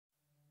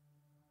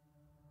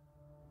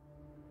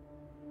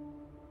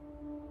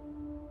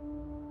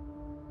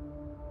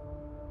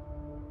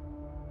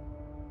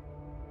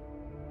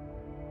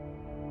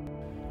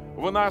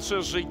в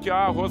наше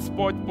життя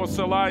Господь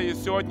посилає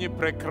сьогодні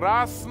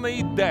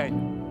прекрасний день,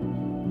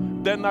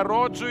 де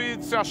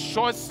народжується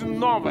щось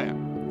нове.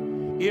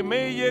 І ми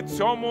є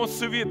цьому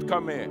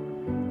свідками.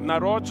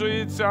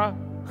 Народжується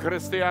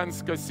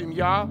християнська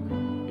сім'я,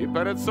 і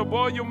перед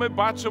собою ми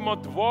бачимо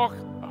двох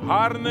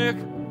гарних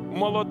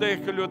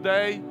молодих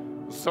людей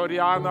 –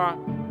 Зоряна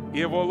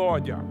і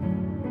Володя.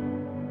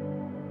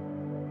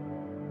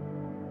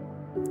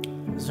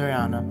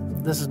 Zoryana,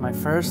 this is my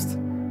first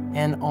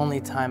and only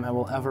time I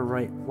will ever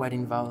write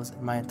wedding vows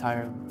in my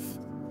entire life.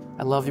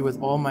 I love you with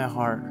all my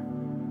heart.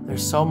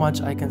 There's so much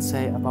I can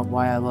say about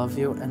why I love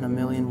you and a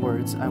million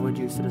words I would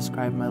use to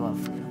describe my love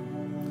for you.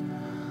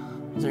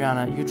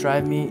 Zoryana, you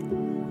drive me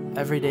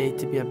every day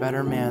to be a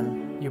better man.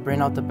 You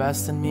bring out the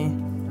best in me,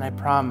 and I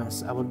promise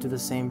I will do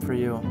the same for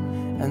you.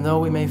 And though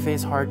we may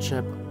face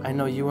hardship, I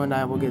know you and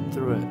I will get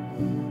through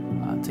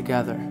it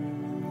together.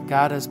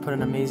 God has put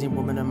an amazing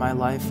woman in my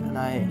life, and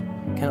I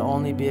can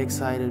only be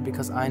excited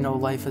because I know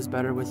life is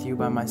better with you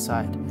by my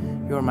side.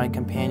 You are my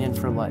companion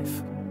for life.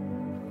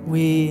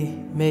 We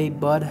may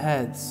butt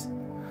heads.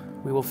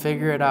 We will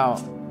figure it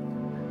out.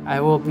 I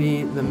will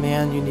be the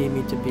man you need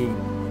me to be.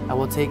 I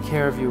will take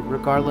care of you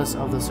regardless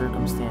of the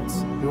circumstance.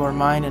 You are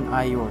mine and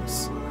I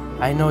yours.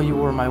 I know you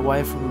were my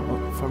wife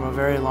from a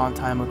very long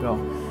time ago.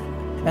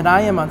 And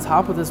I am on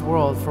top of this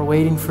world for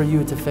waiting for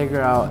you to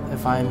figure out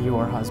if I am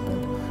your husband.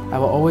 I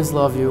will always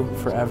love you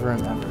forever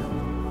and ever.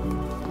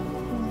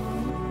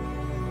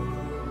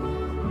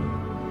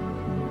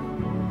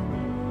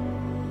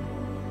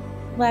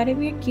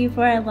 Vladimir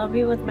Kifor, I love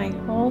you with my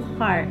whole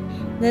heart.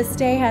 This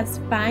day has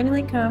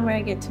finally come where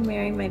I get to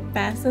marry my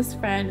bestest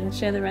friend and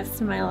share the rest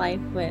of my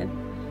life with.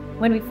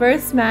 When we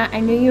first met, I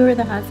knew you were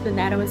the husband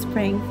that I was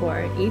praying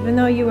for. Even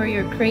though you were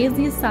your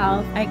crazy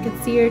self, I could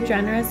see your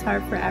generous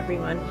heart for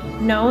everyone.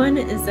 No one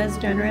is as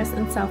generous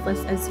and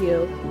selfless as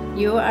you.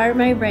 You are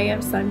my ray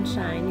of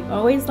sunshine. You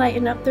always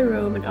lighten up the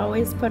room and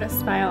always put a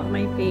smile on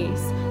my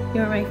face.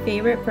 You are my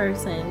favorite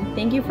person.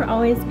 Thank you for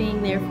always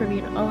being there for me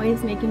and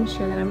always making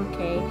sure that I'm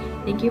okay.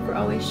 Thank you for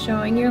always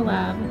showing your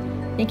love.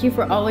 Thank you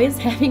for always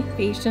having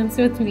patience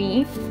with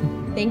me.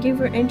 Thank you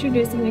for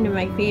introducing me to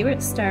my favorite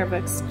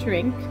Starbucks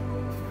drink.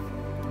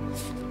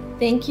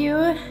 Thank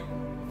you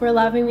for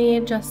loving me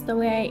just the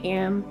way I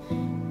am.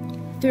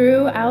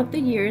 Throughout the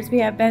years, we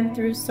have been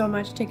through so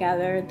much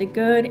together, the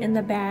good and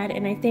the bad,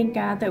 and I thank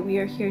God that we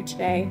are here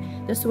today.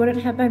 This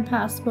wouldn't have been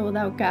possible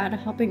without God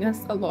helping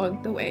us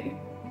along the way.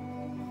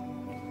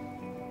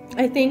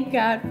 I thank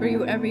God for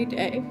you every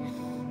day.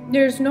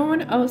 There's no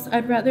one else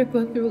I'd rather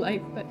go through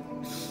life with.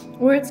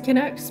 Words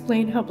cannot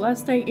explain how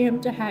blessed I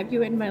am to have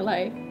you in my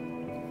life.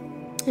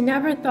 I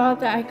never thought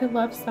that I could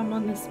love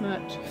someone this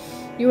much.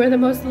 You are the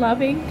most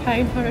loving,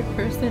 kind-hearted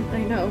person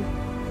I know.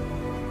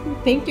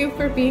 Thank you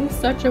for being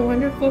such a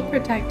wonderful,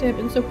 protective,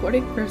 and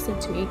supportive person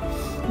to me.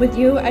 With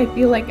you, I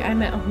feel like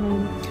I'm at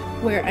home,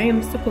 where I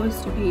am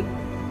supposed to be.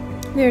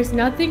 There's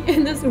nothing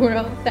in this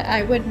world that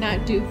I would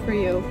not do for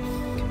you.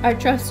 I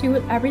trust you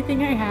with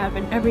everything I have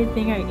and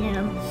everything I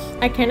am.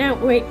 I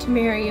cannot wait to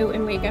marry you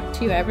and wake up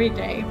to you every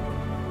day.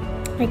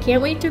 I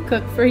can't wait to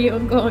cook for you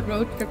and go on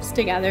road trips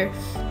together.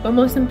 But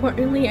most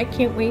importantly, I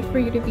can't wait for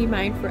you to be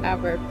mine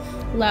forever.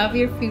 Love,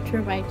 your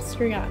future wife,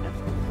 Zoryana.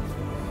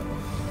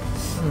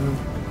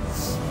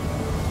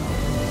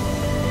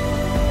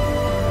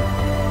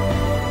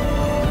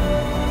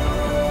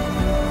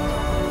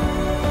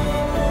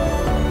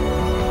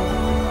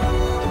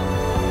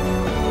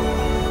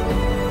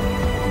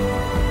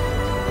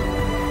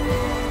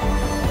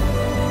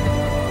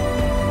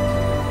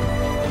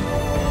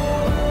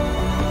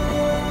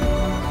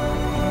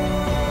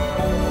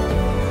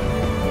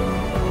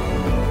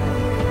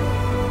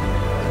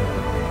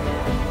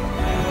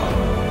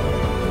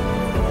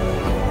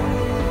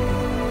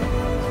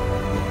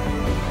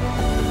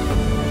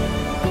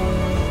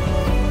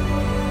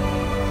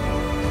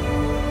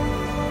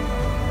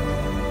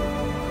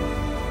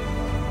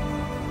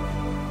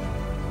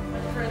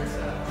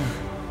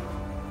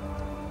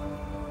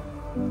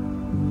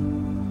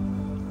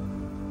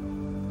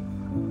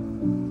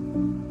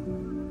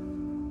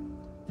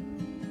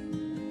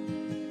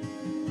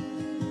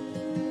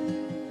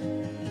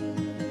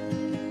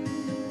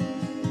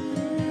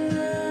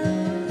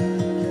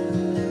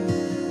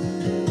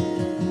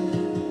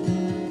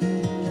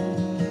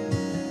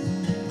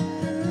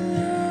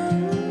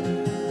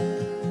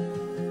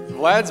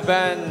 Vlad's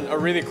been a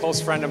really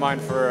close friend of mine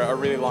for a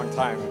really long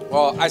time.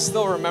 Well, I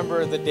still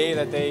remember the day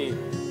that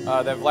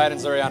that Vlad and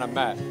Zoryana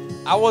met.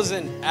 I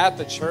wasn't at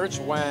the church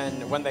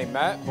when they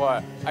met,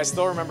 but I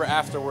still remember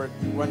afterward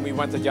when we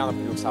went to Diana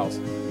Paduk's house.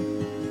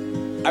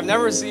 I've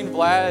never seen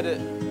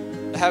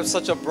Vlad have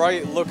such a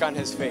bright look on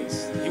his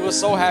face. He was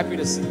so happy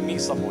to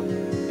meet someone.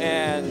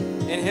 And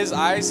in his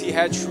eyes, he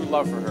had true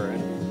love for her.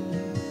 And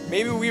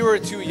maybe we were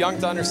too young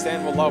to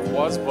understand what love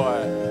was,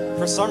 but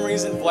for some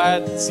reason,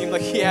 Vlad seemed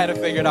like he had it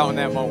figured out in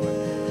that moment.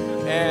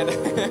 And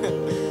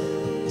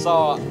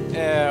so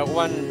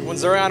when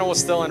Zoryana was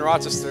still in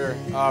Rochester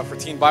for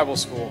teen Bible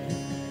school,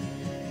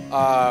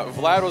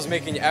 Vlad was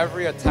making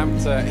every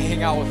attempt to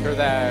hang out with her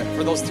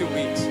for those 2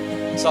 weeks.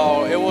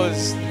 So it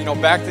was, you know,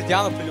 back to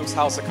Diana Piliuk's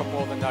house a couple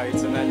of the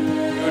nights, and then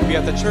we would be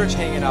at the church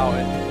hanging out,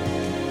 and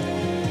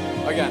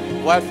again,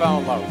 Vlad fell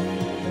in love.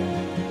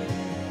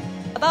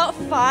 About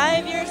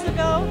 5 years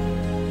ago,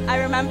 I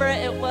remember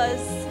it was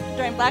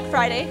during Black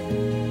Friday,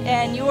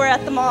 and you were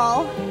at the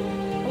mall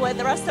with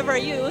the rest of our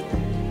youth,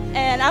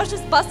 and I was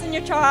just busting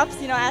your chops,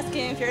 you know,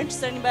 asking if you're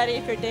interested in anybody,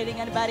 if you're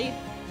dating anybody.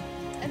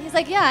 And he's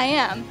like, yeah, I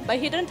am, but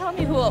he didn't tell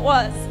me who it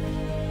was.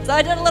 So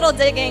I did a little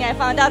digging, I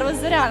found out it was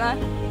Zoryana.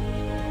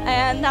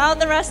 And now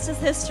the rest is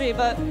history,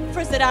 but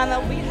for Zoryana,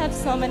 we have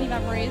so many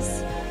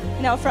memories.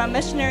 You know, from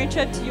missionary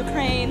trip to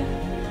Ukraine,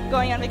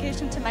 going on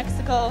vacation to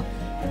Mexico.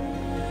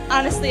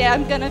 Honestly,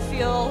 I'm gonna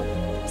feel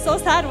so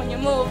sad when you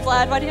move.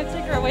 Vlad, why do you have to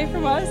take her away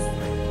from us?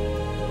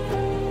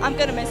 I'm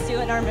gonna miss you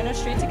in our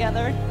ministry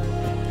together.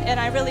 And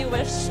I really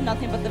wish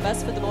nothing but the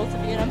best for the both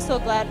of you. And I'm so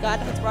glad God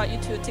has brought you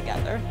two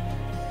together.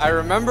 I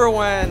remember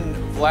when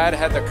Vlad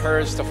had the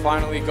courage to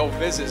finally go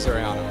visit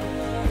Zoryana.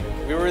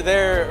 We were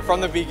there from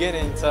the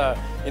beginning to,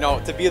 you know,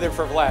 to be there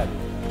for Vlad.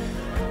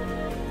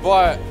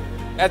 But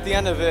at the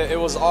end of it, it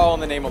was all in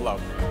the name of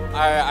love.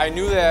 I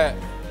knew that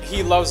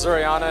he loved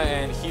Zoryana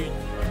and he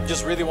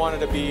just really wanted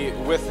to be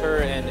with her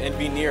and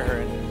be near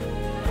her. And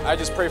I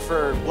just pray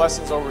for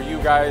blessings over you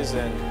guys,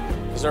 and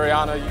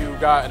Zoryana, you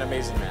got an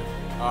amazing man.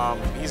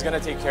 He's gonna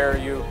take care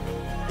of you.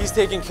 He's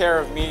taking care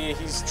of me.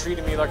 He's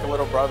treated me like a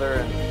little brother,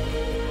 and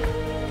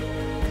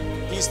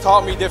he's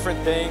taught me different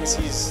things.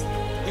 He's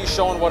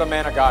shown what a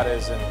man of God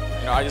is, and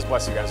you know, I just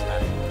bless you guys in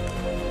that.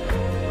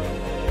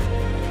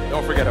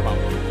 Don't forget about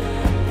me.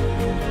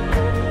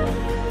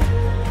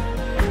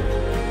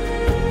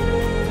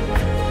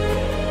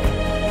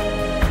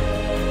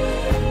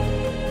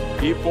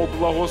 І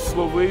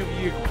поблагословив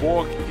їх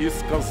Бог і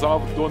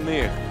сказав до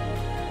них,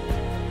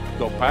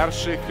 до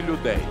перших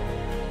людей,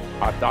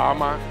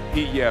 Адама і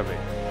Єви: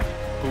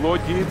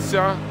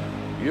 плодіться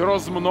і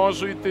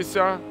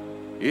розмножуйтеся,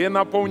 і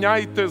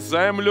наповняйте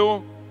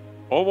землю,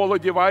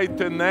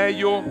 оволодівайте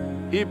нею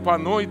і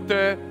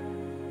пануйте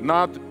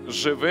над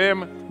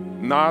живим,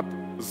 над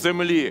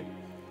землі.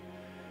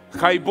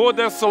 Хай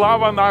буде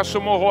слава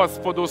нашому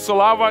Господу,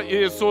 слава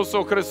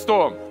Ісусу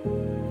Христу!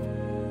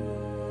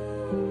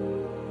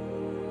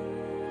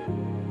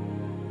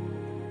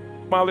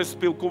 Мали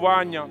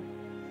спілкування,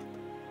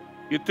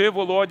 і ти,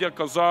 Володя,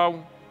 казав,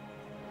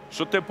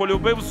 що ти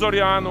полюбив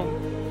Зоряну,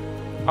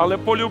 але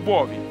по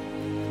любові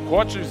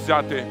хочеш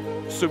взяти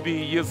собі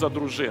її за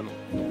дружину.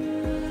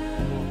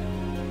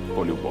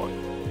 По любові.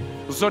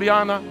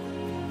 Зоряна,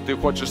 ти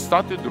хочеш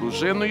стати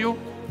дружиною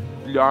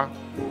для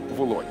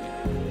Володі.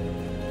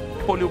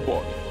 По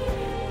любові.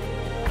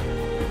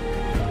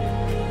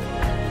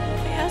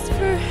 I ask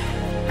for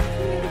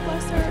you to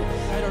bless her.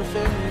 Guide our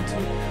family into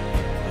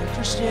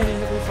Christianity,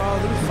 Heavenly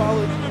Father. We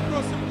follow you. Ми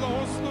просимо,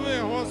 благослови,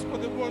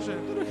 Господи Боже.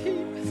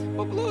 Дорогий,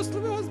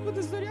 поблагослови,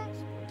 Господи, Зоряну.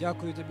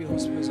 Дякую тобі,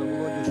 Господи, за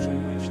Володю,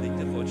 що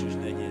ти хочеш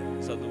нині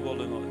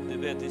задоволено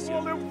дивитися.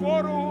 Коли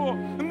ворогу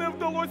не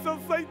вдалося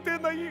зайти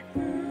на їх.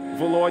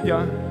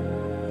 Володя,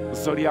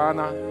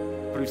 Зоряна,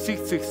 при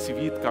всіх цих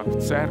свідках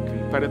в церкві,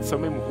 перед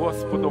самим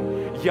Господом,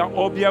 я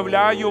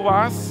об'являю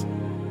вас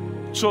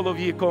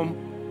чоловіком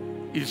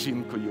і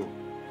жінкою.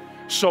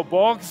 Що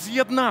Бог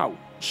з'єднав,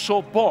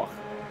 що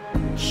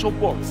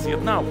Бог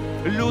з'єднав,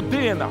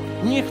 людина,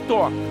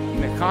 ніхто,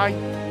 нехай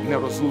не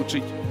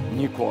розлучить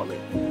ніколи.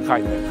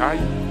 Нехай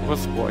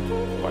Господь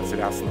вас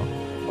рясно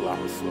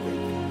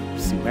благословить в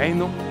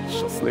сімейну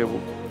щасливу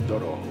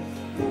дорогу.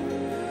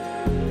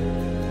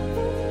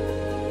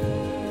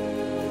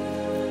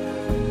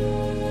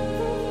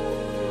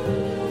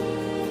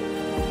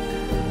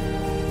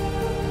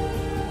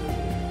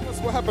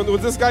 What happened?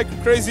 Was this guy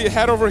crazy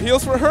head over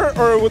heels for her,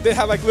 or would they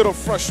have like little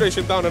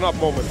frustration down and up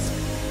moments?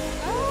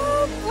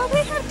 Well,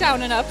 they have down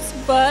and ups,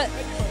 but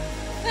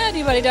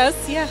anybody does,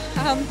 yeah.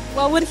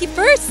 Well, when he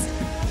first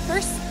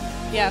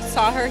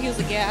saw her, he was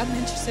like, yeah, I'm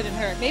interested in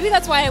her. Maybe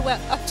that's why I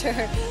went up to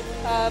her.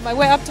 I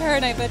went up to her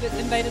and I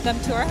invited them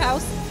to our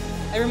house.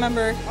 I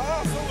remember.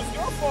 Oh, so it was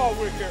your fault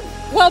we're here.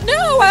 Well,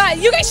 no,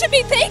 you guys should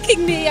be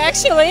thanking me,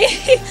 actually.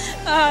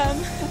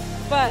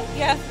 But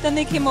yeah, then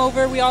they came over,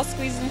 we all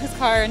squeezed in his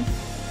car, and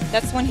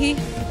that's when he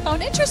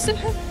found interest in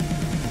her.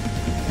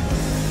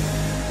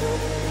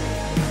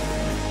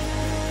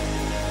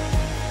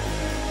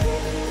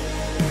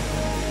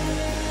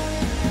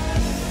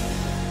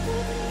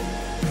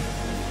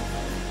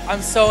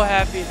 I'm so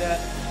happy that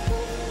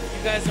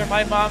you guys are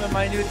my mom and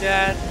my new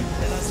dad.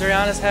 And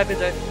Zoryana's happy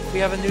that we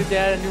have a new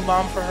dad and a new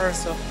mom for her.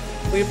 So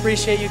we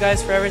appreciate you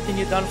guys for everything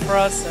you've done for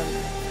us. And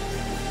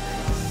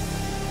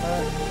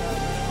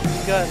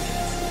good.